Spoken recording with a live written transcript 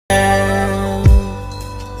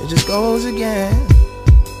just goes again.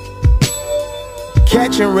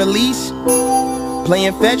 Catch and release,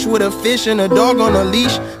 playing fetch with a fish and a dog on a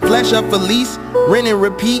leash. Flesh up for lease, rinse and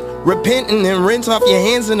repeat. Repenting and rinse off your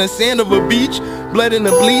hands in the sand of a beach. Blood in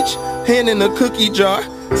the bleach, hand in the cookie jar.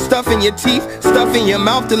 Stuff in your teeth, stuff in your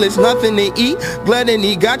mouth till it's nothing to eat.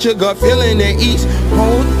 Gluttony got your gut feeling at ease.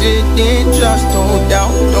 Hold it in, just hold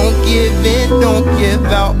out. Don't give in, don't give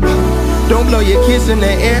out. Don't blow your kiss in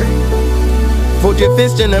the air. Fold your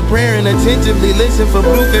fist in a prayer and attentively listen for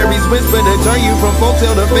blue fairies whisper to turn you from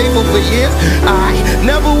folktale to faithful for years. I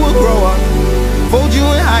never will grow up, fold you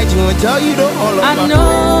and hide you and tell you to hold up. I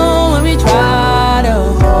know when we try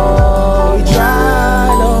to